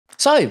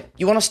So,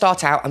 you want to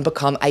start out and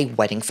become a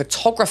wedding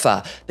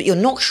photographer, but you're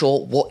not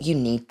sure what you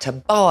need to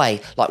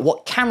buy, like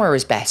what camera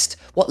is best,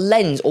 what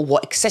lens or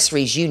what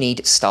accessories you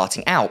need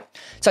starting out.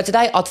 So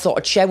today I thought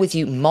I'd share with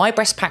you my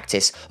best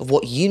practice of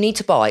what you need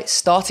to buy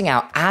starting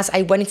out as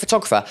a wedding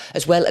photographer,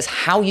 as well as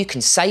how you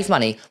can save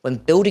money when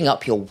building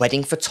up your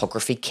wedding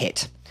photography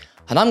kit.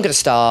 And I'm going to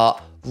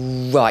start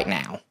right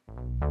now.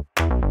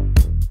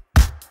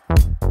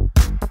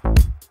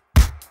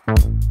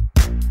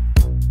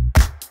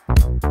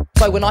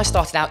 So when I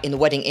started out in the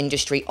wedding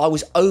industry, I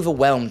was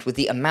overwhelmed with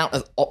the amount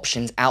of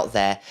options out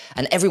there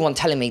and everyone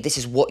telling me this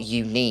is what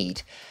you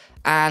need.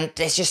 And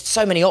there's just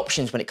so many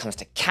options when it comes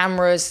to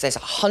cameras, there's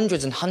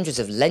hundreds and hundreds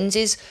of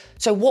lenses.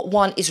 So what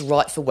one is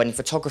right for wedding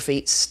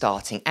photography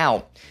starting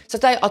out? So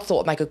today I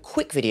thought I'd make a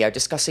quick video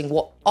discussing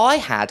what I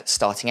had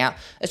starting out,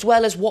 as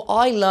well as what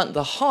I learned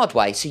the hard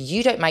way so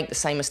you don't make the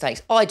same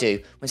mistakes I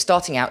do when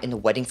starting out in the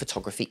wedding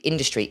photography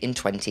industry in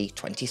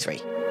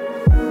 2023.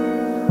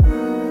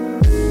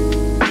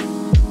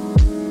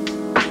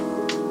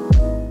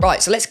 Right,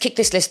 so let's kick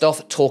this list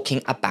off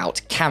talking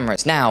about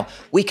cameras. Now,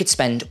 we could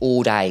spend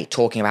all day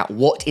talking about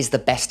what is the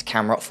best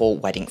camera for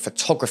wedding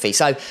photography.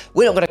 So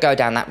we're not going to go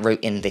down that route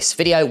in this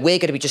video. We're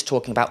going to be just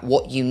talking about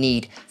what you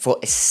need for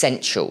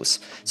essentials.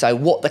 So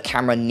what the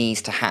camera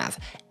needs to have.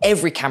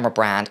 Every camera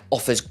brand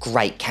offers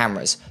great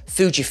cameras.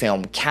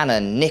 Fujifilm,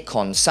 Canon,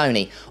 Nikon,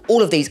 Sony,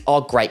 all of these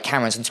are great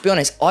cameras. And to be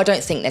honest, I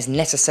don't think there's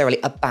necessarily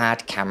a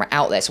bad camera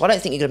out there. So I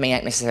don't think you're going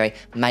to necessarily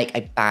make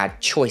a bad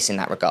choice in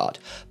that regard.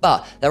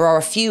 But there are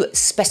a few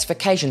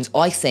specifications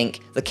I think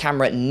the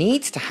camera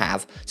needs to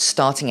have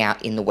starting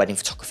out in the wedding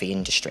photography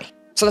industry.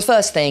 So the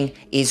first thing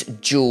is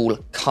dual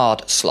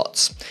card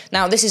slots.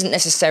 Now this isn't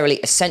necessarily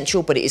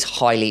essential, but it is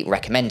highly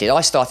recommended.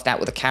 I started out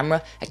with a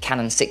camera, a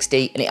Canon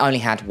 6D, and it only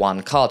had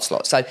one card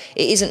slot. So it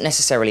isn't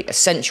necessarily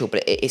essential,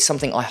 but it is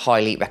something I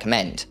highly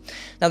recommend.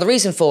 Now the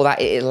reason for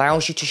that, it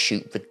allows you to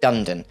shoot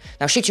redundant.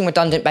 Now shooting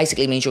redundant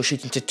basically means you're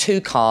shooting to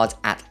two cards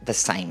at the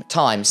same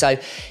time. So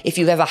if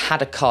you've ever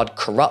had a card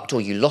corrupt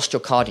or you lost your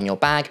card in your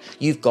bag,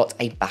 you've got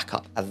a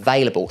backup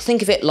available.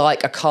 Think of it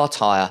like a car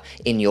tire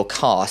in your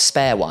car, a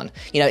spare one.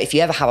 You know, if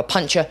you ever have a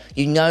puncture,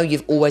 you know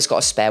you've always got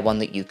a spare one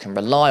that you can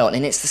rely on,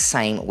 and it's the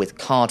same with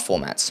card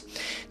formats.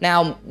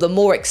 Now, the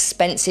more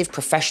expensive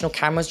professional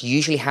cameras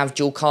usually have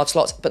dual card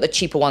slots, but the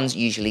cheaper ones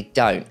usually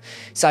don't.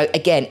 So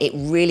again, it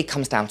really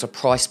comes down to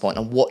price point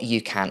and what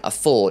you can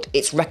afford.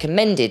 It's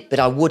recommended, but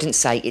I wouldn't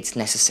say it's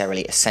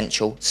necessarily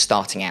essential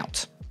starting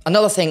out.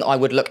 Another thing I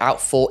would look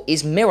out for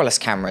is mirrorless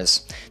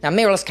cameras. Now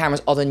mirrorless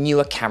cameras are the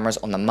newer cameras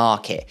on the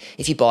market.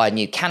 If you buy a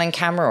new Canon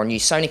camera or a new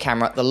Sony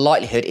camera, the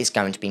likelihood is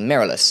going to be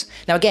mirrorless.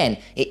 Now again,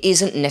 it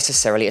isn't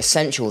necessarily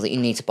essential that you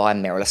need to buy a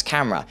mirrorless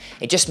camera.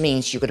 It just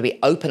means you're going to be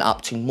open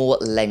up to more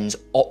lens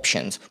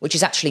options, which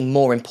is actually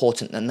more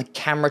important than the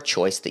camera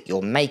choice that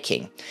you're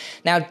making.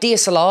 Now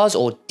DSLRs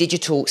or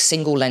digital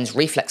single lens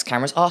reflex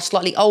cameras are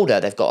slightly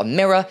older. They've got a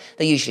mirror,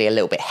 they're usually a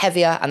little bit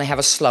heavier, and they have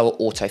a slower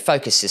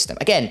autofocus system.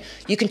 Again,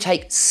 you can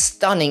take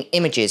stunning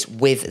images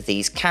with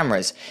these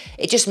cameras.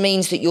 It just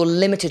means that you're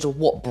limited to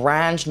what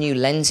brand new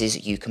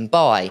lenses you can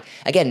buy.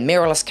 Again,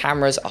 mirrorless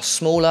cameras are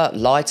smaller,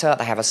 lighter,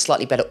 they have a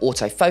slightly better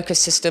autofocus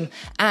system,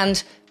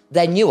 and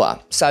they're newer,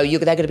 so they're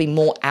going to be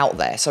more out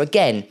there. So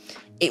again,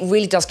 it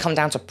really does come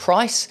down to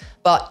price,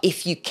 but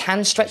if you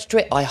can stretch to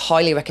it, I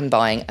highly recommend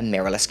buying a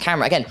mirrorless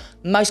camera. Again,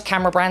 most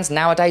camera brands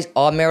nowadays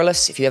are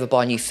mirrorless. If you ever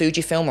buy a new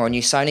Fujifilm or a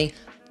new Sony,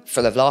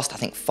 for the last, I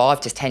think,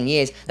 5 to 10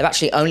 years, they've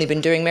actually only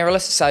been doing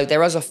mirrorless. So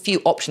there is a few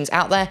options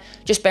out there.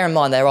 Just bear in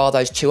mind there are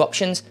those two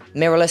options,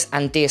 mirrorless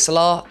and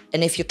DSLR.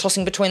 And if you're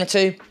tossing between the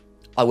two,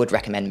 I would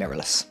recommend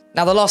mirrorless.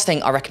 Now the last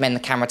thing I recommend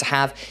the camera to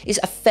have is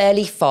a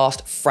fairly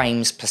fast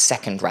frames per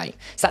second rate.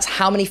 So that's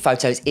how many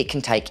photos it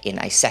can take in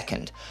a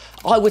second.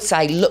 I would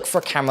say look for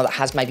a camera that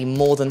has maybe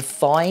more than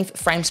 5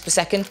 frames per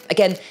second.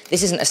 Again,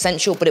 this isn't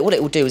essential, but what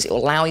it will do is it will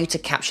allow you to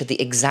capture the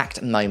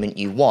exact moment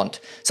you want.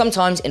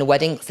 Sometimes in a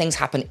wedding, things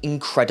happen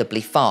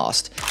incredibly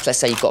fast. So let's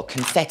say you've got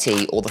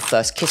confetti or the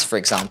first kiss, for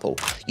example.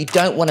 You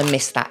don't want to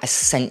miss that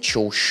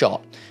essential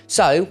shot.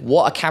 So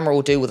what a camera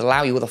will do will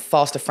allow you with a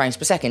faster frames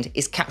per second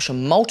is capture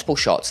multiple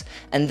shots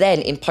and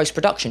then in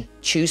post-production,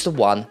 choose the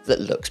one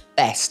that looks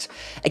best.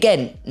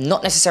 Again,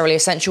 not necessarily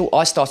essential.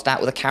 I started out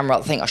with a camera,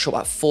 I think I shot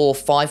about 4 or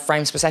 5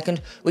 frames per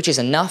second, which is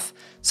enough.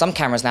 Some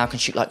cameras now can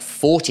shoot like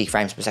 40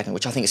 frames per second,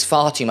 which I think is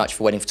far too much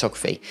for wedding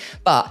photography.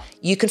 But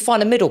you can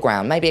find a middle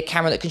ground. Maybe a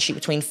camera that can shoot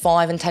between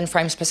 5 and 10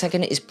 frames per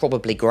second is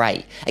probably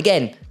great.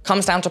 Again,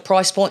 comes down to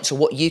price points or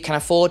what you can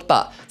afford,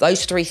 but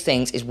those 3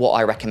 things is what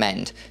I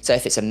recommend. So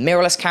if it's a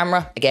mirrorless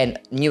camera, again,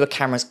 newer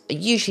cameras are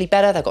usually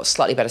better. They've got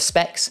slightly better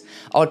specs.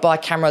 I would buy a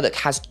camera that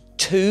has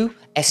 2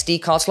 SD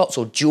card slots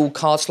or dual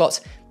card slots.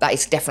 That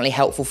is definitely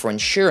helpful for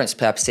insurance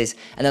purposes.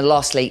 And then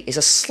lastly is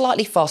a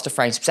slightly faster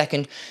frames per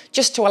second,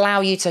 just to allow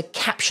you to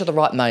capture the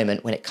right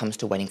moment when it comes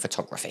to wedding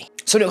photography.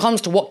 So when it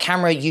comes to what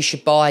camera you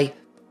should buy,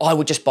 I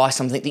would just buy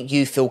something that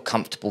you feel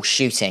comfortable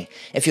shooting.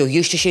 If you're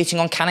used to shooting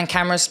on Canon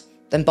cameras,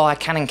 then buy a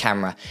Canon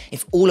camera.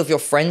 If all of your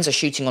friends are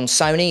shooting on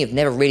Sony, you've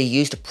never really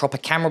used a proper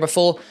camera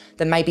before,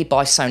 then maybe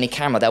buy Sony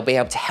camera. They'll be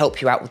able to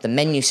help you out with the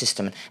menu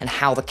system and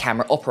how the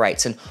camera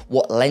operates and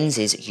what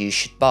lenses you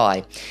should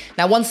buy.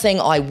 Now, one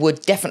thing I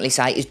would definitely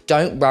say is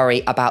don't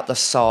worry about the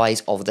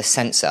size of the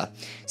sensor.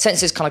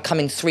 Sensors kind of come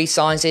in 3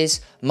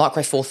 sizes: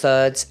 micro four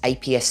thirds,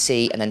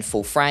 APS-C, and then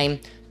full frame.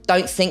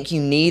 Don't think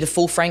you need a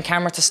full frame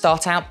camera to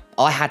start out.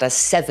 I had a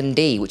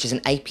 7D, which is an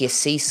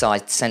APS-C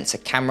sized sensor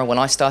camera when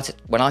I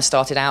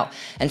started out,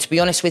 and to be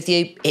honest with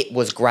you, it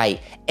was great.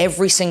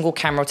 Every single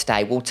camera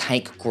today will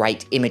take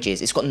great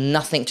images. It's got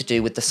nothing to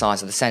do with the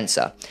size of the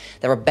sensor.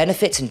 There are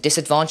benefits and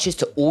disadvantages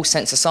to all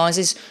sensor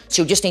sizes,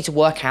 so you'll just need to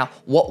work out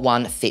what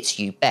one fits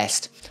you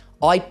best.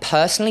 I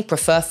personally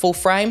prefer full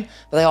frame,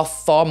 but they are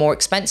far more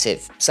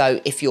expensive.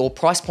 So if your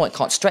price point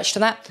can't stretch to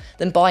that,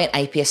 then buy an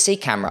APS-C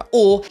camera.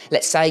 Or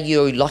let's say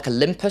you like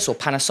Olympus or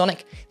Panasonic,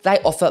 they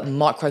offer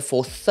micro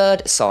four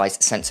third size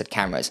censored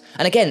cameras.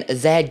 And again,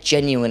 they're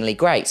genuinely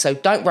great. So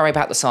don't worry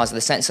about the size of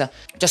the sensor,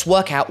 just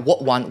work out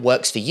what one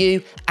works for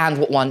you and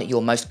what one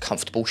you're most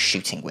comfortable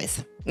shooting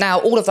with.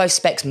 Now, all of those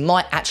specs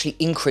might actually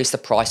increase the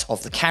price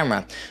of the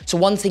camera. So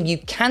one thing you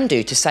can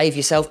do to save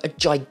yourself a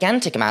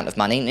gigantic amount of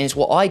money, and is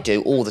what I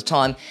do all the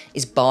time,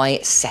 is buy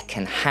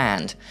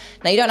second-hand.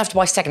 Now, you don't have to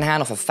buy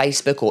second-hand off of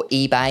Facebook or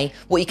eBay.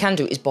 What you can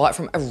do is buy it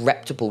from a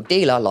reputable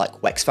dealer like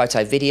Wex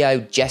Photo Video,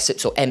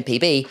 Jessup's, or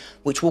MPB,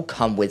 which will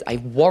come with a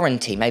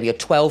warranty, maybe a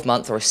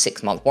 12-month or a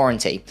 6-month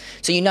warranty.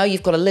 So you know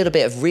you've got a little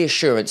bit of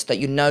reassurance that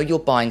you know you're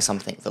buying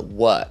something that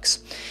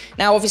works.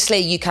 Now, obviously,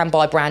 you can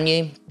buy brand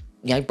new.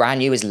 You know, brand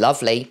new is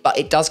lovely, but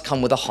it does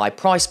come with a high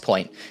price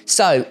point.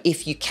 So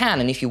if you can,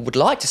 and if you would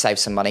like to save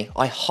some money,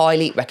 I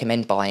highly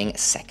recommend buying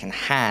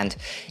second-hand.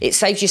 It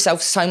saves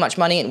yourself so much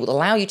money and will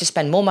allow you to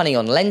spend more money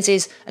on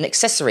lenses and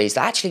accessories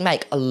that actually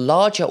make a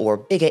larger or a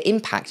bigger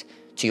impact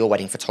to your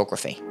wedding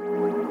photography.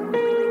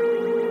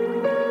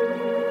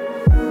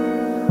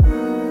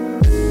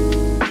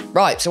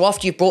 Right, so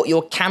after you've bought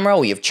your camera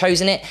or you've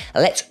chosen it,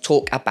 let's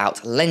talk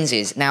about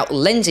lenses. Now,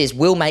 lenses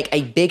will make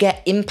a bigger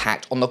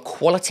impact on the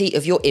quality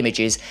of your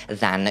images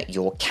than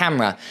your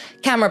camera.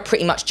 Camera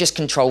pretty much just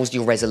controls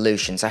your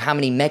resolution, so how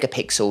many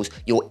megapixels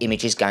your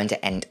image is going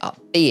to end up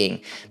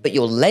being. But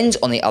your lens,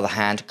 on the other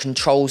hand,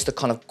 controls the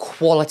kind of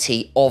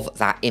quality of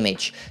that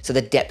image. So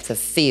the depth of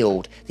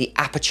field, the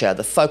aperture,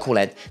 the focal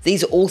length,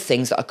 these are all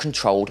things that are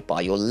controlled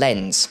by your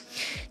lens.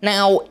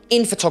 Now,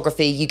 in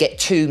photography, you get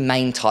 2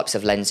 main types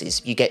of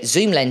lenses. You get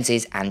zoom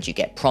lenses and you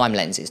get prime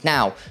lenses.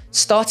 Now,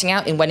 starting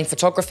out in wedding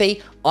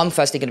photography, I'm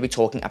firstly going to be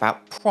talking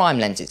about prime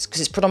lenses because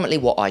it's predominantly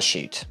what I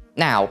shoot.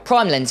 Now,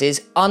 prime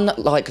lenses,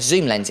 unlike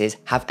zoom lenses,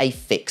 have a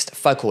fixed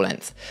focal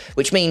length,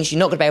 which means you're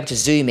not going to be able to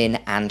zoom in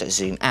and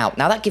zoom out.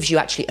 Now, that gives you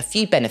actually a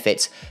few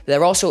benefits, but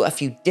there are also a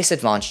few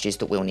disadvantages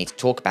that we'll need to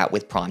talk about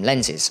with prime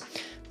lenses.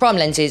 Prime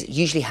lenses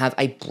usually have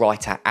a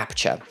brighter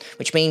aperture,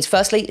 which means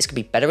firstly, it's going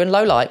to be better in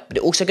low light, but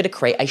it's also going to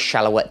create a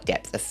shallower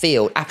depth of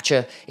field.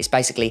 Aperture is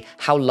basically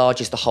how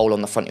large is the hole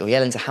on the front of your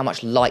lens and how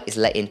much light is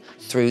let in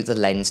through the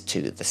lens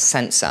to the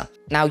sensor.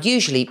 Now,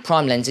 usually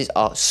prime lenses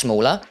are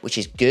smaller, which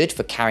is good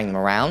for carrying them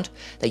around.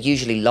 They're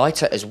usually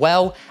lighter as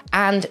well,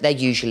 and they're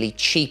usually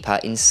cheaper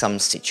in some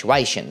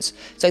situations.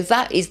 So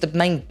that is the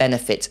main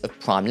benefit of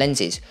prime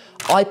lenses.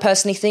 I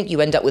personally think you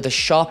end up with a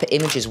sharper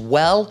image as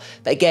well,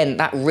 but again,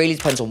 that really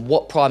depends on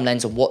what prime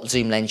lens and what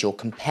zoom lens you're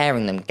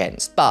comparing them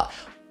against. But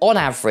on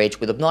average,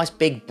 with a nice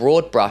big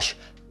broad brush,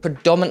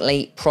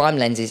 predominantly prime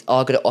lenses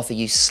are going to offer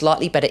you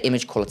slightly better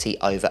image quality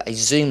over a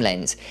zoom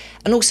lens.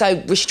 And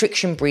also,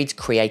 restriction breeds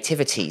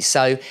creativity.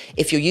 So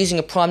if you're using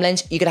a prime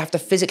lens, you're going to have to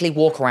physically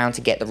walk around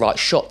to get the right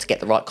shot, to get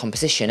the right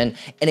composition. And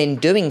in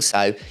doing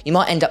so, you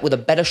might end up with a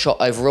better shot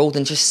overall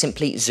than just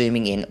simply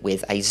zooming in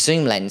with a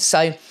zoom lens.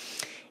 So,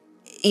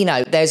 you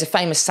know, there's a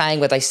famous saying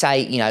where they say,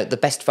 you know, the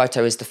best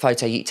photo is the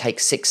photo you take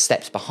 6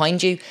 steps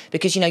behind you,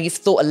 because, you know, you've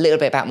thought a little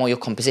bit about more your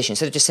composition.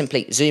 Instead of just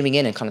simply zooming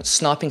in and kind of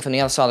sniping from the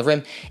other side of the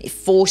room, it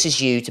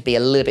forces you to be a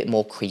little bit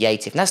more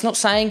creative. And that's not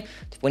saying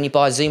when you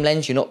buy a zoom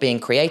lens, you're not being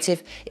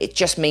creative. It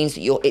just means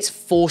that it's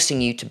forcing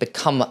you to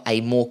become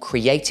a more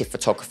creative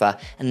photographer,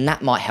 and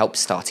that might help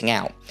starting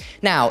out.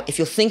 Now, if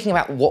you're thinking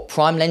about what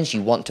prime lens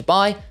you want to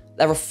buy,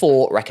 there are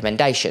 4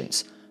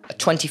 recommendations: a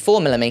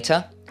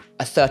 24mm,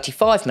 a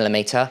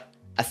 35mm,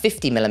 a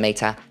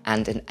 50mm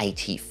and an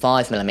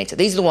 85mm.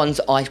 These are the ones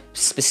I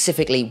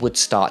specifically would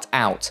start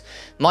out.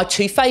 My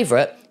 2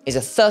 favourite is a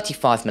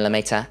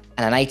 35mm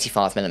and an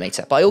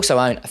 85mm, but I also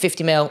own a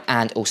 50mm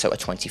and also a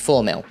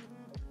 24mm.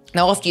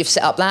 Now, after you've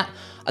set up that,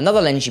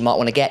 another lens you might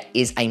want to get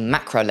is a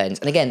macro lens.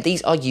 And again,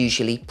 these are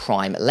usually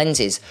prime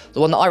lenses. The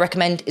one that I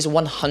recommend is a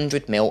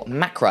 100mm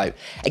macro.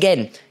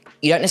 Again,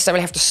 you don't necessarily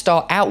have to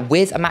start out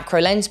with a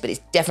macro lens, but it's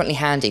definitely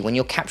handy when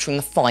you're capturing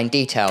the fine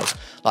details,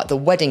 like the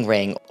wedding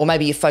ring, or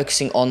maybe you're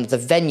focusing on the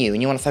venue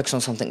and you want to focus on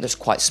something that's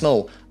quite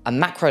small. A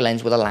macro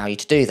lens will allow you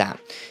to do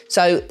that.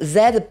 So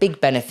they're the big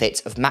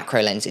benefits of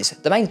macro lenses.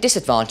 The main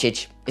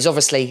disadvantage is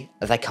obviously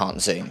that they can't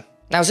zoom.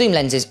 Now, zoom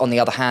lenses, on the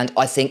other hand,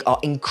 I think are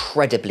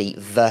incredibly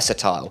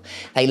versatile.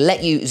 They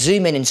let you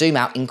zoom in and zoom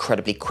out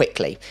incredibly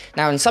quickly.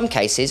 Now, in some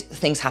cases,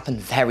 things happen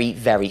very,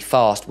 very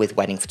fast with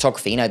wedding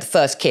photography. You know, the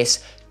first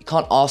kiss, you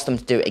can't ask them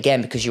to do it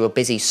again because you were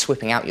busy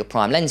swapping out your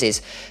prime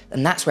lenses,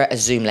 and that's where a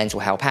zoom lens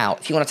will help out.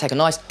 If you want to take a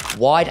nice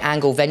wide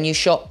angle venue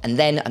shot and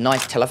then a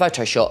nice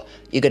telephoto shot,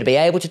 you're going to be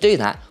able to do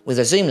that with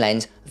a zoom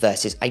lens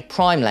versus a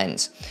prime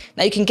lens.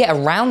 Now, you can get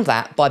around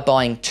that by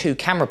buying 2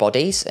 camera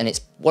bodies, and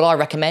it's what I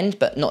recommend,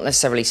 but not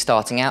necessarily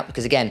starting out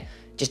because, again,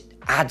 just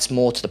adds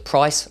more to the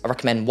price. I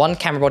recommend 1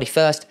 camera body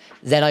first,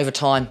 then over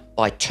time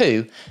buy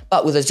 2.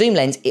 But with a zoom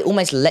lens, it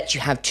almost lets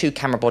you have 2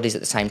 camera bodies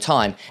at the same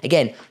time.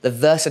 Again, the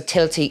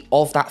versatility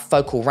of that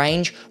focal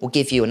range will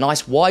give you a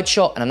nice wide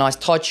shot and a nice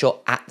tight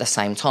shot at the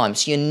same time.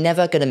 So you're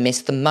never going to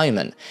miss the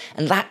moment.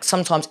 And that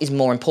sometimes is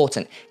more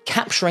important.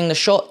 Capturing the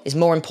shot is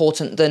more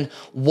important than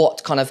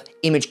what kind of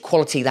image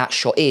quality that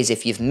shot is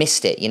if you've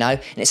missed it, you know?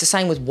 And it's the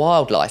same with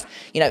wildlife.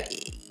 You know,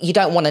 you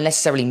don't want to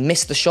necessarily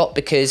miss the shot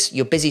because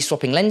you're busy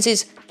swapping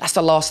lenses. That's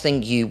the last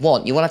thing you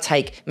want. You want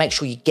to make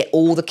sure you get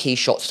all the key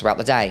shots throughout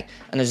the day.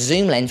 And a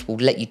zoom lens will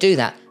let you do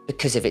that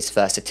because of its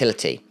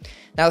versatility.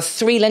 Now, the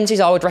 3 lenses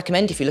I would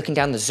recommend if you're looking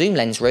down the zoom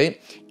lens route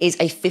is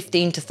a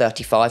 15 to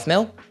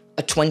 35mm,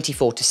 a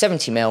 24 to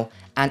 70mm,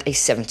 and a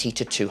 70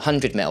 to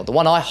 200mm. The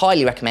one I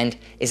highly recommend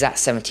is that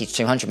 70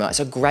 to 200mm. It's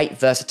a great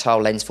versatile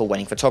lens for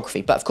wedding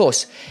photography. But of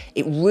course,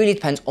 it really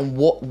depends on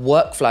what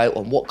workflow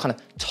or what kind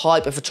of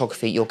type of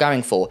photography you're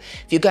going for.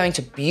 If you're going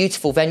to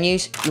beautiful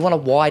venues, you want a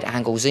wide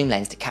angle zoom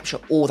lens to capture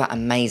all that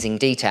amazing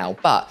detail.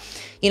 But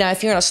you know,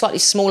 if you're in a slightly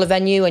smaller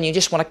venue and you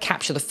just want to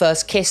capture the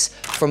first kiss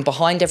from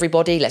behind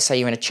everybody, let's say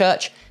you're in a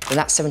church, then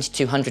that 70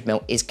 to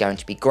 200mm is going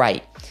to be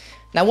great.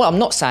 Now, what I'm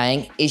not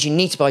saying is you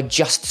need to buy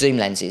just zoom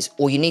lenses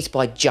or you need to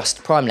buy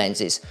just prime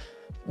lenses.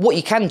 What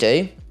you can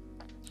do,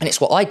 and it's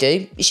what I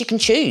do, is you can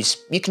choose.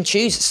 You can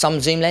choose some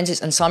zoom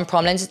lenses and some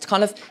prime lenses to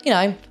kind of, you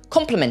know,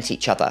 complement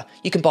each other.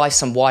 You can buy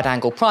some wide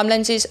angle prime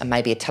lenses and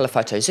maybe a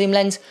telephoto zoom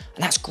lens,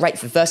 and that's great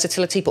for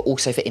versatility, but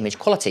also for image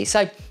quality.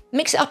 So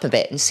mix it up a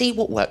bit and see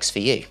what works for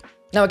you.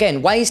 Now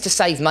again, ways to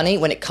save money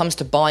when it comes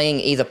to buying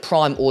either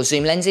prime or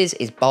zoom lenses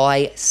is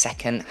buy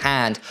second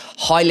hand.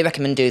 Highly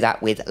recommend do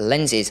that with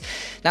lenses.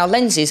 Now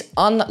lenses,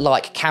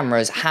 unlike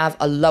cameras, have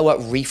a lower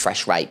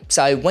refresh rate.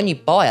 So when you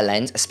buy a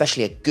lens,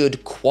 especially a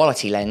good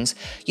quality lens,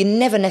 you're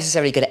never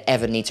necessarily going to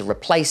ever need to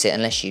replace it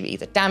unless you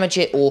either damage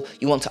it or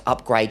you want to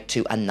upgrade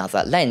to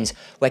another lens.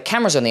 Where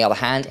cameras, on the other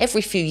hand,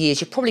 every few years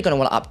you're probably going to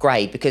want to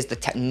upgrade because the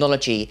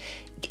technology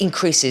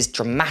increases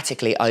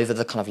dramatically over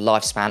the kind of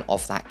lifespan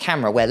of that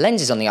camera. Where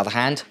lenses, on the other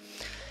hand,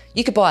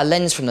 you could buy a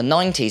lens from the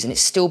 90s and it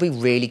still be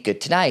really good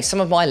today.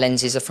 Some of my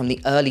lenses are from the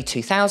early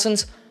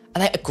 2000s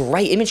and they have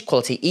great image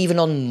quality even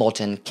on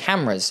modern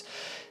cameras.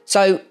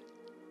 So to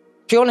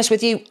be honest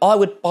with you, I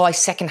would buy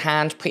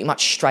secondhand pretty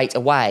much straight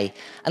away.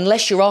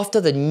 Unless you're after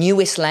the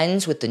newest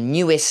lens with the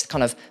newest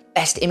kind of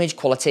best image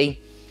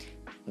quality,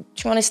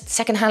 to be honest,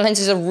 secondhand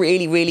lenses are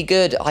really, really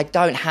good. I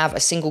don't have a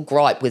single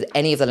gripe with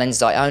any of the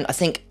lenses I own. I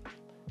think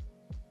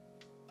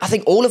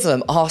all of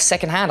them are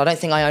secondhand. I don't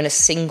think I own a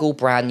single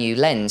brand new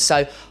lens.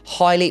 So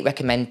highly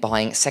recommend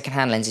buying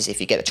secondhand lenses if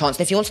you get the chance.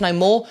 And if you want to know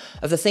more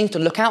of the things to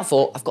look out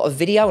for, I've got a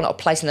video and I'll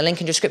place in the link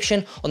in the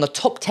description on the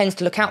top 10s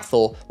to look out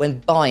for when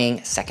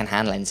buying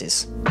secondhand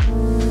lenses.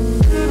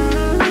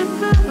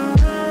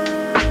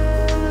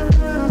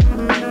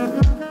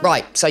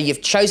 Right, so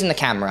you've chosen the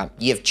camera,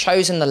 you've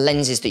chosen the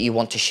lenses that you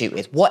want to shoot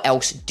with. What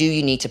else do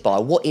you need to buy?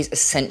 What is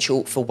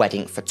essential for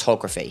wedding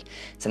photography?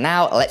 So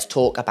now let's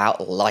talk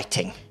about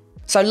lighting.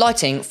 So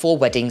lighting for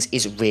weddings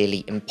is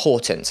really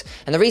important.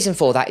 And the reason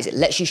for that is it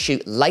lets you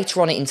shoot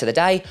later on into the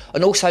day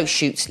and also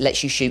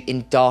lets you shoot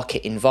in darker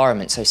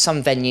environments. So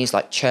some venues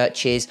like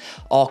churches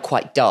are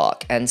quite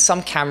dark and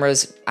some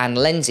cameras and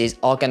lenses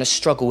are going to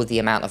struggle with the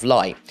amount of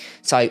light.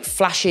 So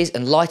flashes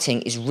and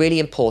lighting is really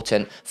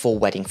important for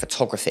wedding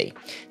photography.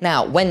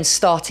 Now, when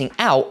starting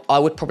out, I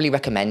would probably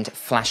recommend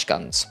flash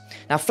guns.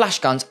 Now, flash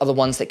guns are the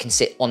ones that can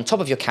sit on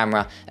top of your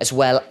camera as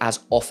well as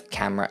off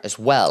camera as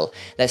well.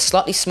 They're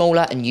slightly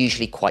smaller and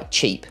usually quite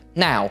cheap.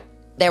 Now,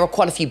 there are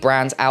quite a few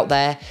brands out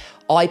there.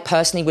 I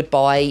personally would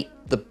buy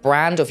the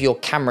brand of your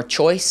camera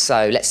choice.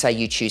 So let's say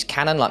you choose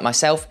Canon like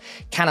myself.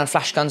 Canon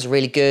flash guns are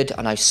really good.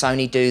 I know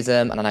Sony do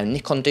them and I know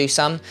Nikon do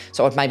some.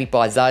 So I'd maybe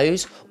buy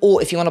those.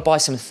 Or if you want to buy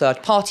some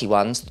third-party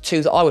ones, the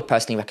two that I would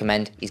personally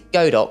recommend is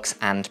Godox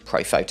and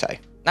Profoto.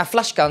 Now,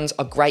 flash guns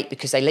are great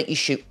because they let you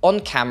shoot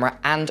on camera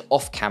and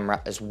off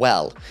camera as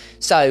well.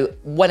 So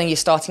when you're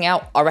starting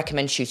out, I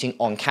recommend shooting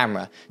on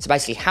camera. So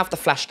basically have the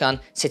flash gun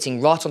sitting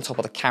right on top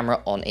of the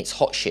camera on its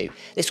hot shoe.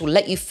 This will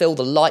let you feel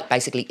the light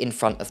basically in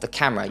front of the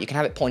camera. You can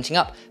have it pointing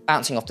up,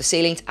 bouncing off the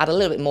ceiling to add a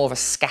little bit more of a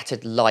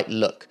scattered light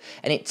look.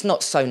 And it's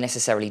not so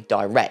necessarily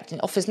direct. It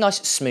offers nice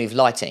smooth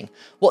lighting.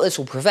 What this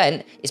will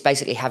prevent is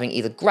basically having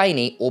either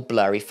grainy or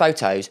blurry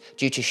photos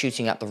due to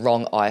shooting at the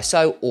wrong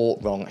ISO or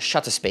wrong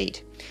shutter speed.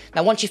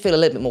 Now, once you feel a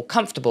little bit more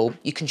comfortable,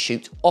 you can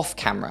shoot off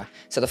camera.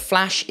 So the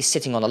flash is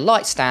sitting on a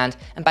light stand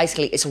and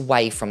basically it's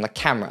away from the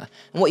camera.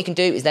 And what you can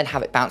do is then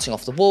have it bouncing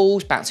off the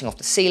walls, bouncing off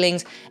the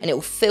ceilings, and it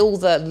will fill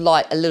the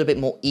light a little bit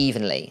more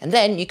evenly. And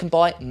then you can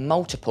buy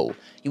multiple.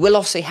 You will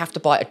obviously have to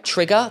buy a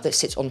trigger that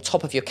sits on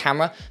top of your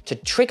camera to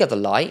trigger the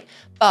light,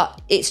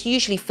 but it's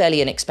usually fairly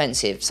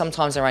inexpensive.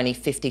 Sometimes they're only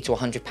 50 to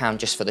 100 pounds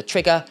just for the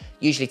trigger,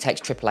 usually takes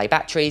AAA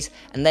batteries,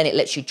 and then it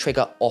lets you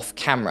trigger off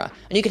camera.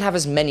 And you can have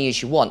as many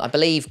as you want. I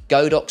believe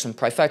Godox and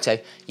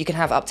Profoto, you can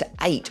have up to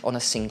 8 on a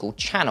single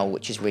channel,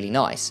 which is really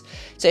nice.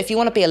 So if you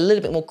want to be a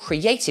little bit more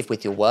creative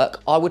with your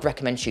work, I would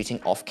recommend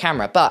shooting off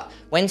camera, but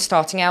when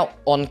starting out,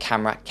 on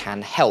camera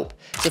can help.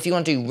 So if you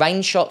want to do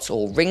range shots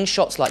or ring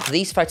shots like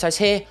these photos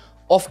here,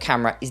 off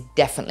camera is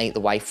definitely the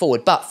way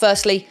forward. But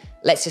firstly,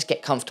 let's just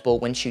get comfortable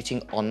when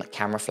shooting on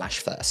camera flash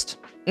first.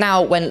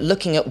 Now, when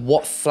looking at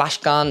what flash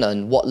gun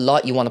and what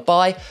light you want to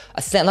buy,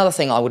 another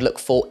thing I would look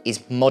for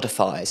is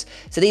modifiers.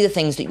 So these are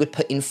things that you would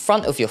put in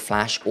front of your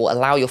flash or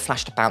allow your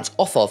flash to bounce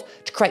off of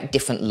to create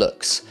different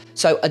looks.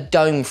 So a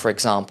dome, for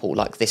example,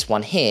 like this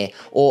one here,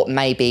 or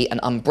maybe an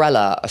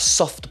umbrella, a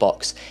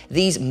softbox.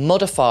 These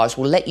modifiers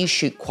will let you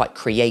shoot quite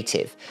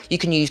creative. You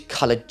can use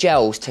colored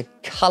gels to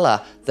color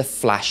the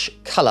flash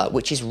color,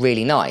 which is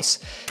really nice.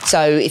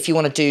 So if you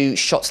want to do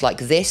shots like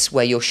this,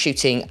 where you're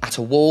shooting at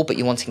a wall, but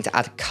you're wanting to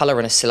add color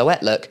and a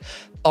silhouette look,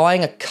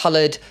 buying a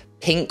colored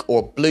pink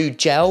or blue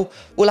gel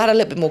will add a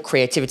little bit more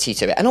creativity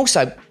to it. And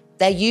also,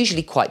 they're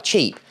usually quite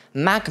cheap.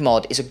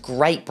 Magmod is a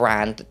great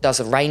brand that does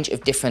a range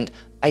of different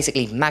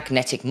basically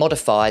magnetic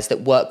modifiers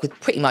that work with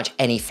pretty much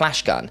any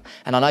flash gun.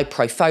 And I know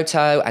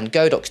Profoto and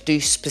Godox do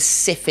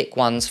specific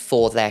ones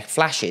for their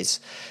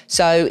flashes.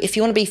 So if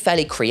you want to be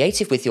fairly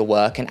creative with your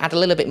work and add a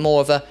little bit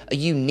more of a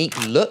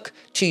unique look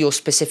to your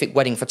specific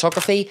wedding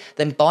photography,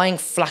 then buying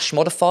flash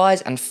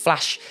modifiers and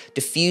flash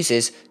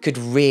diffusers could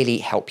really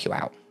help you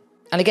out.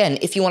 And again,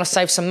 if you want to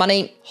save some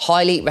money,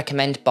 highly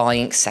recommend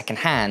buying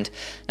secondhand.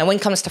 Now, when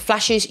it comes to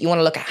flashes, you want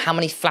to look at how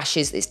many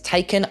flashes it's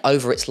taken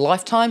over its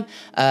lifetime.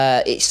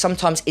 It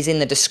sometimes is in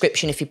the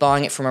description if you're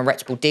buying it from a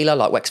reputable dealer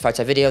like Wex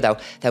Photo Video.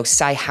 They'll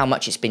say how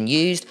much it's been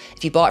used.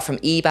 If you buy it from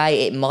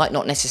eBay, it might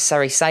not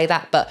necessarily say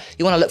that, but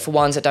you want to look for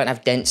ones that don't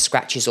have dents,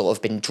 scratches, or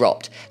have been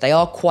dropped. They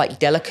are quite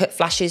delicate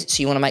flashes,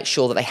 so you want to make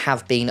sure that they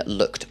have been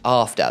looked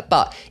after.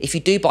 But if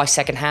you do buy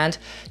secondhand,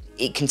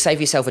 it can save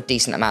yourself a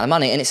decent amount of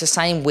money. And it's the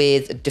same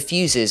with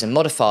diffusers and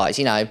modifiers.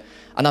 You know,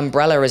 an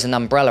umbrella is an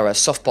umbrella, a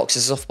softbox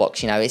is a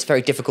softbox, you know, it's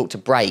very difficult to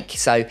break.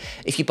 So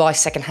if you buy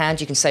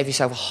secondhand, you can save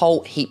yourself a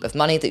whole heap of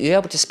money that you're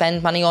able to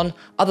spend money on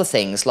other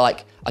things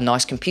like a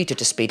nice computer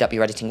to speed up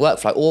your editing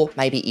workflow, or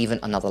maybe even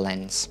another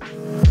lens.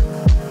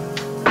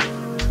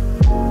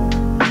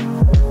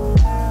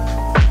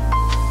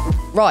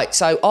 Right,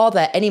 so are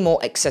there any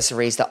more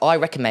accessories that I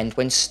recommend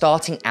when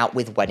starting out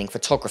with wedding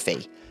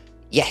photography?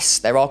 Yes,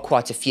 there are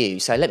quite a few,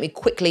 so let me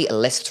quickly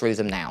list through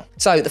them now.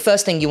 So the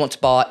first thing you want to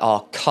buy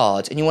are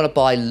cards, and you want to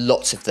buy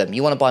lots of them.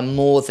 You want to buy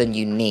more than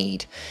you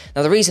need.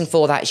 Now the reason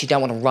for that is you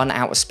don't want to run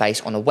out of space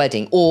on a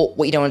wedding, or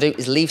what you don't want to do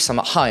is leave some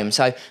at home.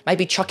 So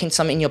maybe chuck in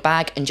some in your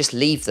bag and just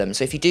leave them.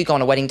 So if you do go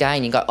on a wedding day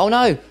and you go, oh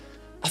no,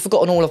 I've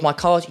forgotten all of my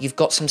cards, you've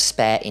got some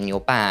spare in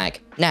your bag.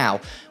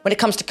 Now, when it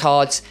comes to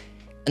cards,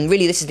 and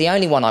really this is the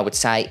only one I would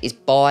say, is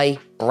buy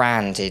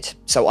branded.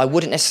 So I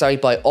wouldn't necessarily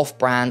buy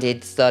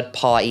off-branded,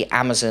 third-party,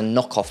 Amazon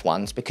knockoff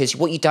ones, because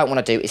what you don't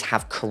want to do is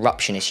have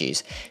corruption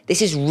issues.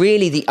 This is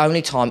really the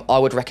only time I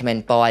would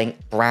recommend buying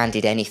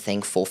branded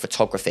anything for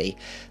photography.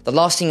 The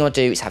last thing you want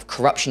to do is have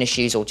corruption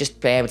issues or just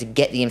be able to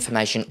get the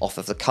information off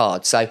of the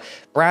card. So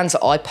brands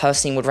that I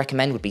personally would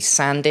recommend would be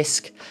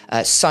SanDisk.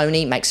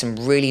 Sony makes some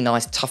really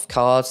nice tough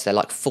cards. They're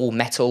like full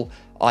metal.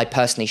 I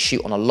personally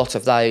shoot on a lot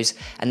of those,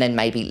 and then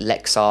maybe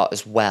Lexar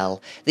as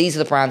well. These are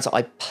the brands that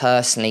I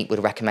personally would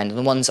recommend, and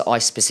the ones that I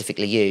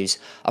specifically use.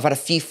 I've had a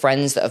few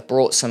friends that have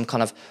brought some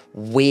kind of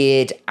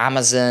weird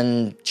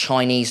Amazon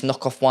Chinese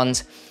knockoff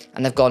ones,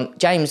 and they've gone,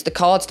 James, the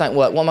cards don't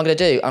work, what am I gonna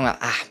do? I'm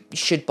like, you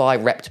should buy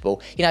reputable.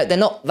 You know, they're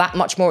not that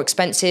much more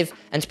expensive,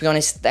 and to be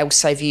honest, they'll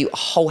save you a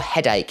whole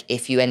headache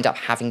if you end up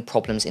having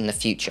problems in the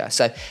future.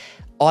 So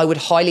I would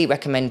highly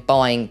recommend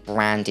buying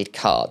branded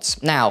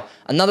cards. Now,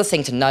 another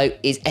thing to note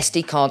is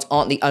SD cards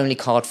aren't the only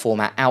card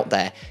format out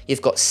there.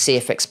 You've got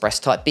CF Express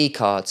Type B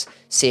cards,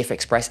 CF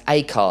Express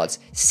A cards,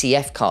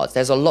 CF cards.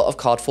 There's a lot of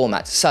card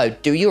formats. So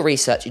do your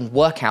research and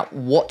work out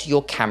what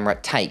your camera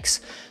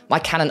takes. My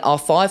Canon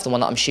R5, the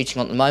one that I'm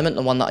shooting on at the moment,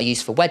 the one that I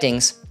use for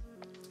weddings,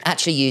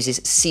 actually uses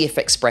CF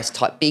Express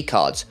Type B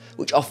cards,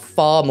 which are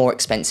far more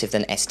expensive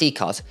than SD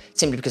cards,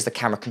 simply because the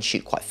camera can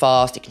shoot quite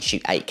fast, it can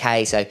shoot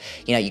 8K, so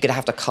you know, you're gonna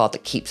have the card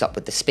that keeps up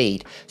with the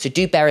speed. So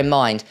do bear in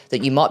mind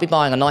that you might be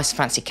buying a nice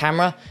fancy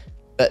camera,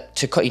 but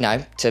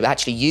to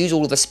actually use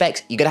all of the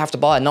specs, you're gonna have to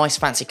buy a nice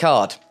fancy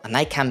card, and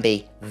they can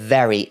be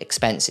very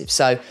expensive.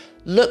 So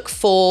look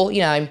for,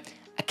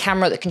 a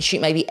camera that can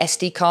shoot maybe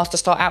SD cards to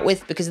start out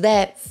with, because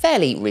they're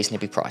fairly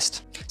reasonably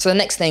priced. So the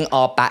next thing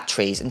are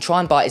batteries, and try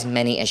and buy as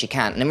many as you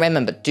can. And then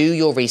remember, do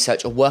your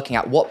research of working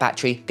out what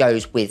battery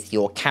goes with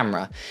your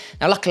camera.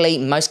 Now, luckily,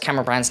 most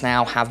camera brands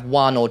now have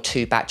 1 or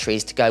 2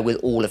 batteries to go with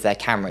all of their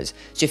cameras.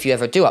 So if you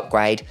ever do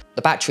upgrade,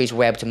 the batteries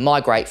will be able to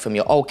migrate from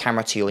your old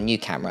camera to your new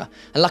camera.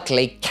 And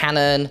luckily,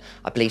 Canon,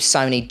 I believe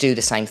Sony do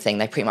the same thing.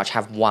 They pretty much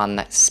have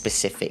one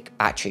specific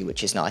battery,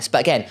 which is nice.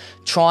 But again,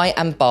 try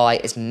and buy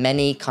as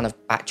many kind of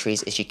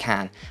batteries as you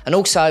can. And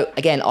also,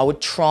 again, I would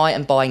try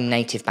and buy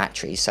native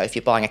batteries. So if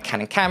you're buying a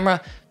Canon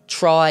camera,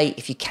 try,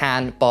 if you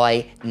can,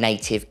 buy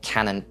native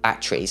Canon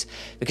batteries,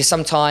 because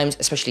sometimes,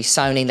 especially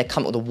Sony, they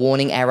come up with a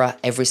warning error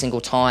every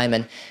single time,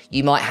 and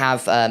you might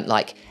have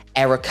like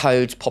error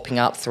codes popping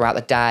up throughout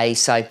the day.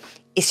 So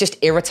it's just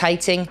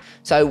irritating.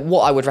 So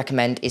what I would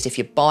recommend is, if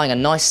you're buying a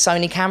nice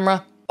Sony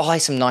camera, buy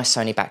some nice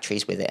Sony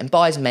batteries with it, and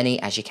buy as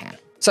many as you can.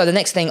 So the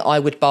next thing I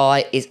would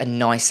buy is a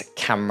nice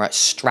camera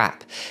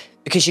strap.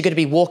 Because you're going to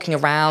be walking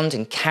around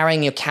and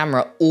carrying your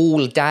camera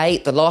all day,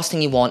 the last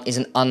thing you want is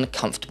an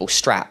uncomfortable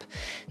strap.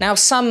 Now,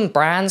 some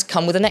brands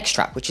come with a neck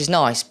strap, which is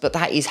nice, but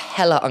that is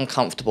hella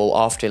uncomfortable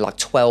after like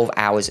 12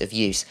 hours of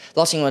use. The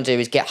last thing you want to do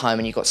is get home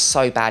and you've got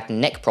so bad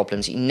neck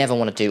problems that you never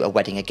want to do a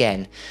wedding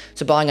again.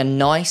 So buying a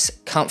nice,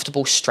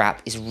 comfortable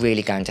strap is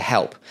really going to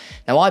help.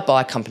 Now, I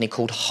buy a company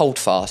called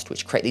Holdfast,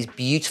 which create these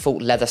beautiful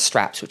leather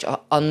straps, which are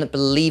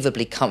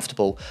unbelievably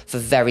comfortable for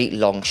very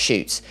long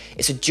shoots.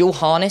 It's a dual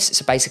harness,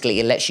 so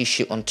basically it lets you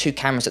shoot on 2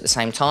 cameras at the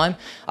same time.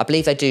 I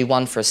believe they do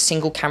one for a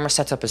single camera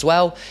setup as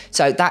well.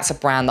 So that's a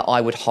brand that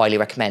I would highly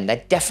recommend.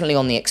 They're definitely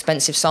on the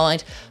expensive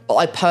side, but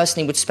I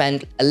personally would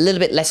spend a little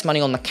bit less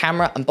money on the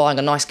camera and buying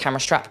a nice camera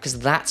strap, because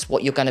that's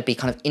what you're going to be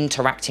kind of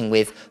interacting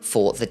with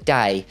for the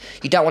day.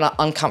 You don't want an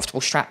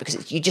uncomfortable strap,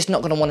 because you're just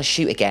not going to want to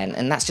shoot again,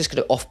 and that's just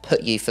going to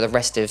off-put you for the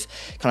rest of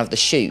kind of the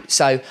shoot.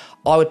 So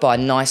I would buy a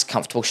nice,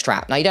 comfortable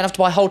strap. Now, you don't have to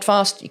buy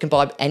Holdfast. You can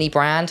buy any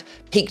brand.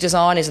 Peak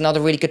Design is another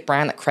really good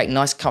brand that create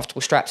nice,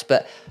 comfortable straps,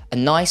 but a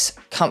nice,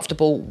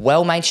 comfortable,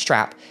 well-made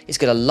strap is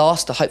going to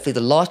last hopefully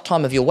the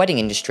lifetime of your wedding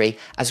industry,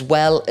 as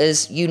well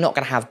as you not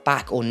going to have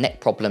back or neck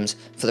problems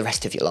for the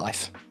rest of your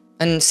life.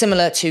 And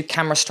similar to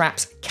camera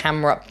straps,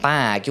 camera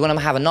bag. You want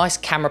to have a nice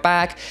camera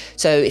bag.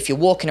 So if you're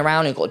walking around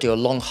and you've got to do a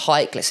long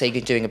hike, let's say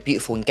you're doing a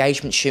beautiful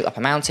engagement shoot up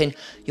a mountain,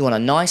 you want a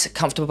nice,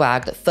 comfortable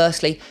bag that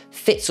firstly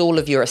fits all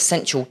of your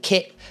essential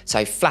kit.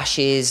 So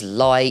flashes,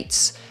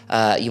 lights,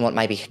 you want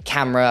maybe a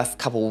camera, a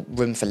couple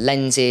room for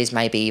lenses,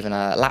 maybe even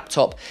a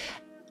laptop.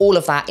 All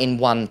of that in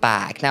one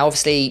bag. Now,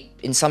 obviously,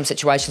 in some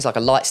situations like a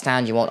light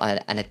stand, you want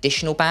an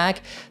additional bag,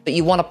 but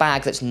you want a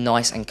bag that's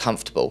nice and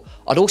comfortable.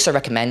 I'd also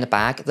recommend a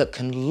bag that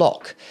can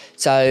lock.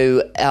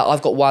 So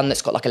I've got one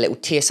that's got like a little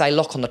TSA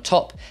lock on the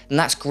top, and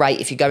that's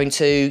great if you're going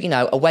to, you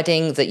know, a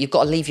wedding that you've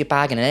got to leave your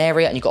bag in an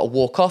area and you've got to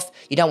walk off.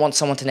 You don't want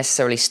someone to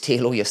necessarily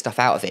steal all your stuff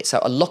out of it. So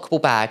a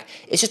lockable bag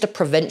is just a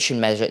prevention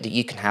measure that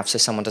you can have so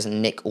someone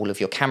doesn't nick all of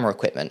your camera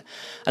equipment.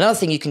 Another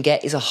thing you can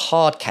get is a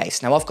hard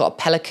case. Now, I've got a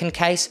Pelican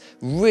case,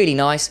 really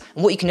nice,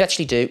 and what you can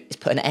actually do is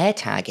put an air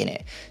tag in it.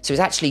 So it's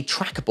actually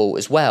trackable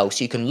as well.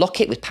 So you can lock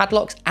it with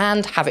padlocks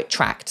and have it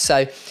tracked.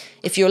 So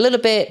if you're a little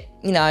bit,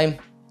 you know,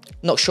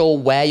 not sure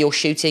where you're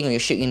shooting, or you're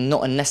shooting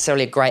not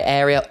necessarily a great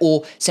area,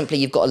 or simply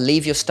you've got to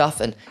leave your stuff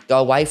and go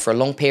away for a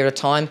long period of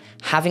time,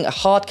 having a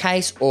hard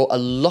case or a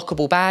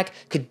lockable bag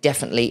could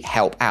definitely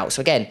help out. So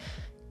again,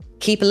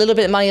 keep a little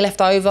bit of money left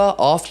over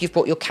after you've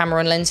bought your camera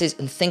and lenses,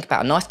 and think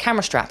about a nice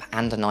camera strap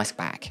and a nice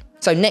bag.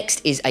 So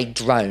next is a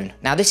drone.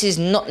 Now, this is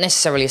not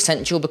necessarily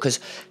essential,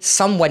 because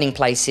some wedding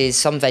places,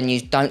 some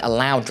venues don't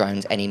allow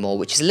drones anymore,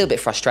 which is a little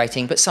bit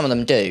frustrating, but some of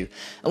them do.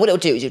 And what it'll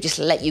do is it'll just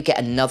let you get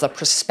another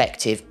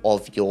perspective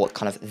of your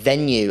kind of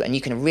venue, and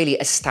you can really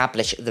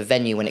establish the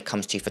venue when it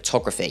comes to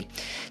photography.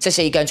 So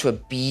say you go into a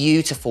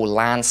beautiful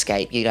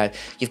landscape, you know,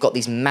 you've got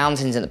these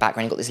mountains in the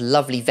background, you've got this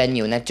lovely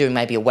venue, and they're doing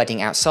maybe a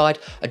wedding outside.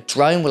 A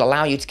drone will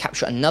allow you to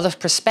capture another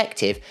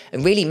perspective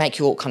and really make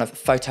your kind of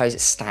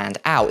photos stand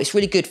out. It's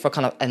really good for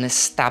kind of an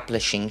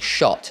establishing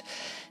shot.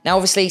 Now,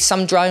 obviously,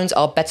 some drones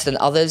are better than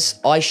others.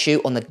 I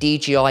shoot on the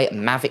DJI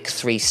Mavic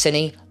 3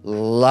 Cine.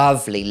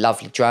 Lovely,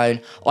 lovely drone.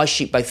 I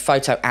shoot both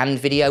photo and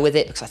video with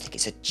it because I think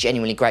it's a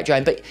genuinely great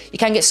drone, but you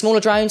can get smaller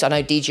drones. I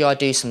know DJI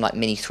do some like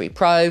Mini 3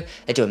 Pro,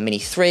 they do a Mini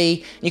 3.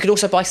 And you can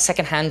also buy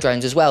secondhand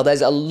drones as well.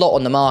 There's a lot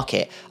on the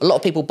market. A lot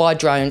of people buy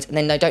drones and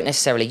then they don't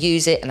necessarily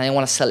use it and they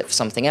want to sell it for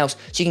something else.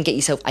 So you can get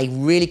yourself a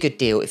really good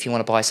deal if you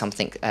want to buy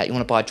something, you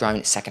want to buy a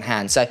drone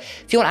secondhand. So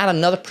if you want to add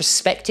another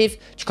perspective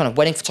to kind of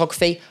wedding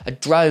photography, a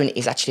drone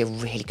is actually a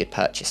really good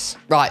purchase.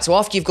 Right, so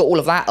after you've got all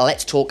of that,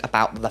 let's talk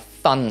about the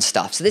fun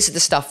stuff. So this is the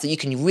stuff that you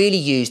can really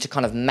use to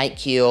kind of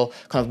make your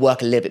kind of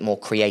work a little bit more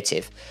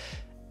creative.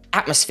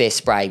 Atmosphere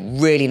spray,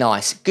 really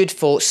nice. Good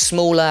for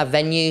smaller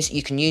venues.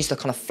 You can use the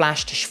kind of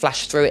flash to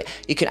flash through it.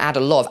 You can add a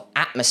lot of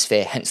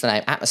atmosphere, hence the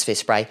name atmosphere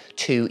spray,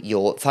 to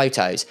your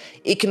photos.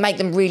 It can make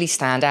them really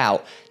stand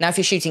out. Now, if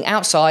you're shooting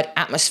outside,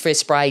 atmosphere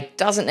spray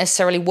doesn't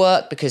necessarily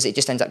work because it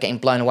just ends up getting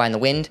blown away in the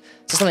wind.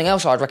 So something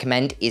else I'd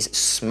recommend is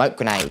smoke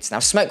grenades. Now,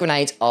 smoke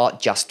grenades are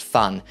just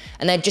fun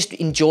and they're just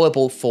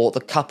enjoyable for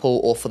the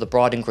couple or for the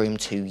bride and groom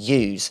to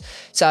use.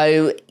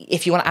 So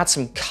if you want to add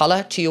some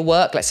color to your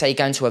work, let's say you're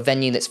going to a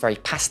venue that's very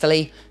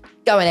pastel-y,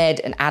 go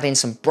ahead and add in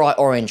some bright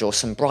orange or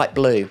some bright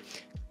blue.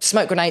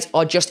 Smoke grenades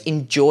are just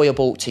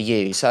enjoyable to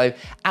use. So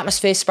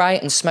atmosphere spray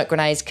and smoke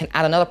grenades can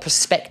add another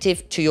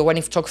perspective to your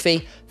wedding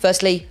photography.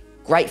 Firstly,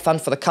 great fun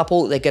for the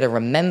couple. They're going to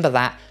remember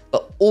that,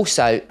 but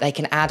also they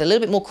can add a little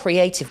bit more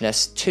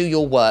creativeness to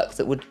your work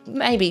that would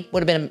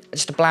have been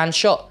just a bland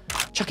shot.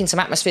 Chuck in some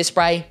atmosphere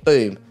spray,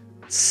 boom,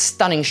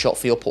 stunning shot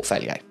for your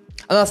portfolio.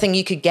 Another thing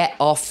you could get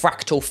are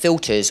fractal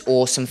filters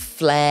or some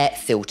flare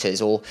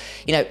filters, or,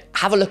 you know,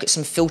 have a look at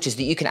some filters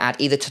that you can add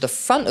either to the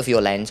front of your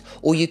lens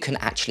or you can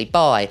actually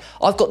buy.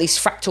 I've got these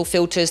fractal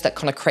filters that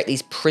kind of create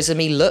these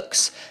prismy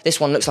looks. This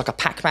one looks like a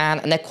Pac-Man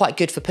and they're quite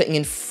good for putting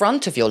in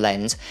front of your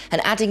lens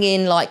and adding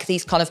in like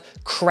these kind of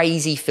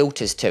crazy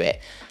filters to it.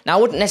 Now,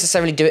 I wouldn't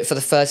necessarily do it for the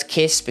first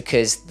kiss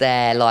because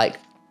they're like,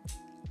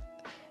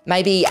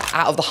 maybe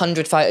out of the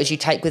 100 photos you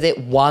take with it,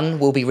 1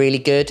 will be really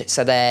good.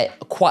 So they're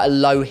quite a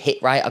low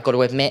hit rate, I've got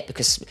to admit,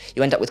 because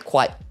you end up with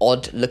quite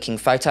odd looking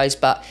photos,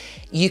 but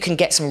you can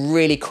get some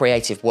really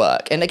creative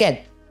work. And again,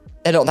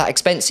 they're not that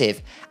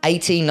expensive.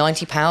 80,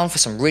 90 pounds for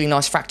some really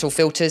nice fractal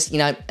filters, you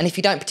know, and if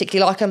you don't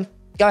particularly like them,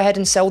 go ahead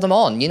and sell them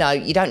on. You know,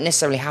 you don't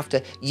necessarily have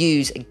to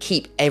use and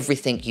keep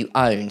everything you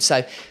own.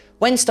 So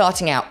when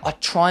starting out, I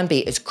try and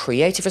be as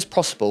creative as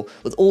possible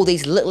with all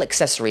these little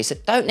accessories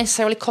that don't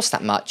necessarily cost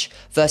that much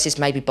versus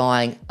maybe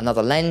buying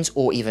another lens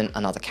or even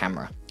another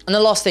camera. And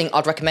the last thing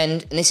I'd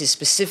recommend, and this is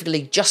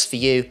specifically just for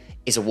you,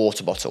 is a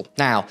water bottle.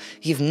 Now,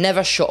 if you've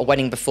never shot a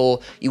wedding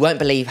before, you won't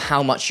believe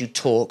how much you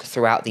talk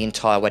throughout the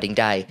entire wedding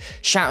day,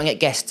 shouting at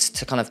guests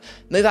to kind of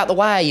move out the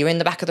way, you're in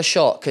the back of the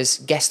shot, because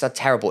guests are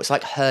terrible. It's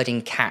like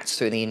herding cats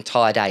through the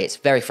entire day. It's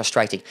very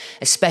frustrating,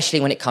 especially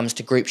when it comes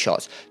to group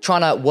shots.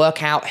 Trying to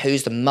work out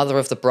who's the mother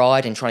of the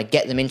bride and trying to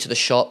get them into the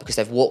shot because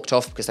they've walked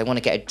off because they want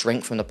to get a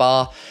drink from the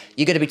bar.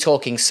 You're going to be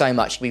talking so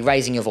much, you'll be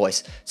raising your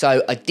voice.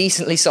 So a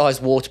decently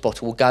sized water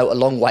bottle will go a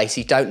long way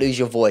so you don't lose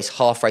your voice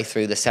halfway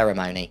through the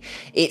ceremony.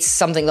 It's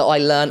something that I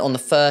learned on the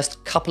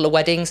first couple of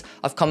weddings.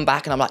 I've come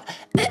back and I'm like,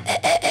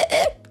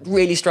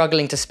 really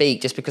struggling to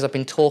speak just because I've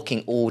been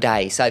talking all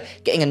day. So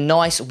getting a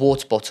nice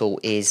water bottle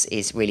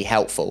is really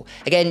helpful.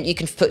 Again, you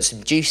can put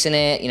some juice in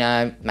it, you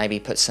know, maybe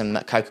put some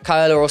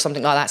Coca-Cola or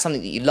something like that,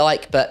 something that you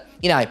like, but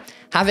you know,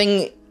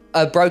 having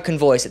a broken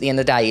voice at the end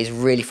of the day is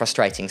really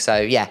frustrating. So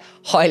yeah,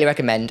 highly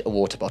recommend a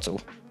water bottle.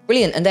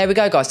 Brilliant, and there we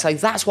go guys. So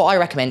that's what I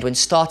recommend when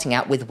starting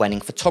out with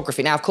wedding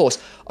photography. Now, of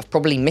course, I've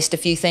probably missed a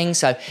few things.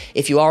 So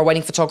if you are a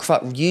wedding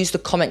photographer, use the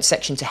comment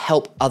section to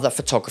help other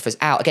photographers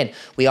out. Again,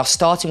 we are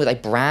starting with a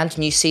brand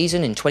new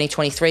season in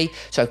 2023.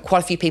 So quite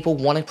a few people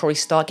want to probably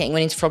start getting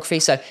into photography.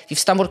 So if you've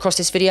stumbled across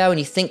this video and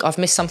you think I've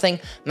missed something,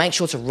 make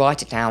sure to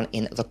write it down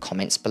in the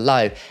comments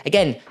below.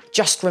 Again,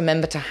 just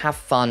remember to have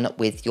fun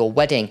with your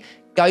wedding.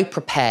 Go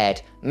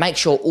prepared, make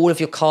sure all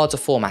of your cards are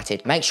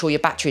formatted, make sure your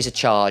batteries are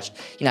charged,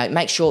 you know,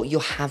 make sure you're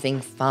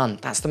having fun.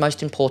 That's the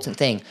most important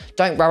thing.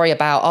 Don't worry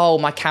about, oh,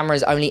 my camera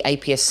is only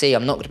APS-C,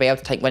 I'm not gonna be able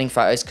to take wedding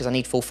photos because I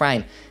need full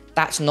frame.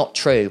 That's not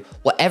true.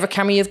 Whatever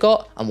camera you've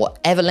got and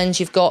whatever lens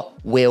you've got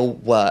will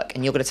work,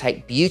 and you're gonna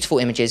take beautiful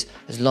images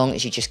as long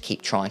as you just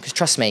keep trying. Because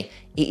trust me,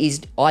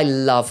 I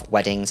love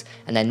weddings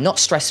and they're not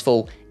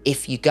stressful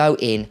if you go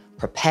in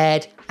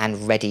prepared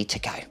and ready to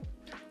go.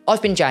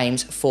 I've been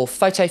James for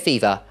Photo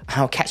Fever, and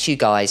I'll catch you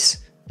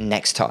guys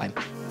next time.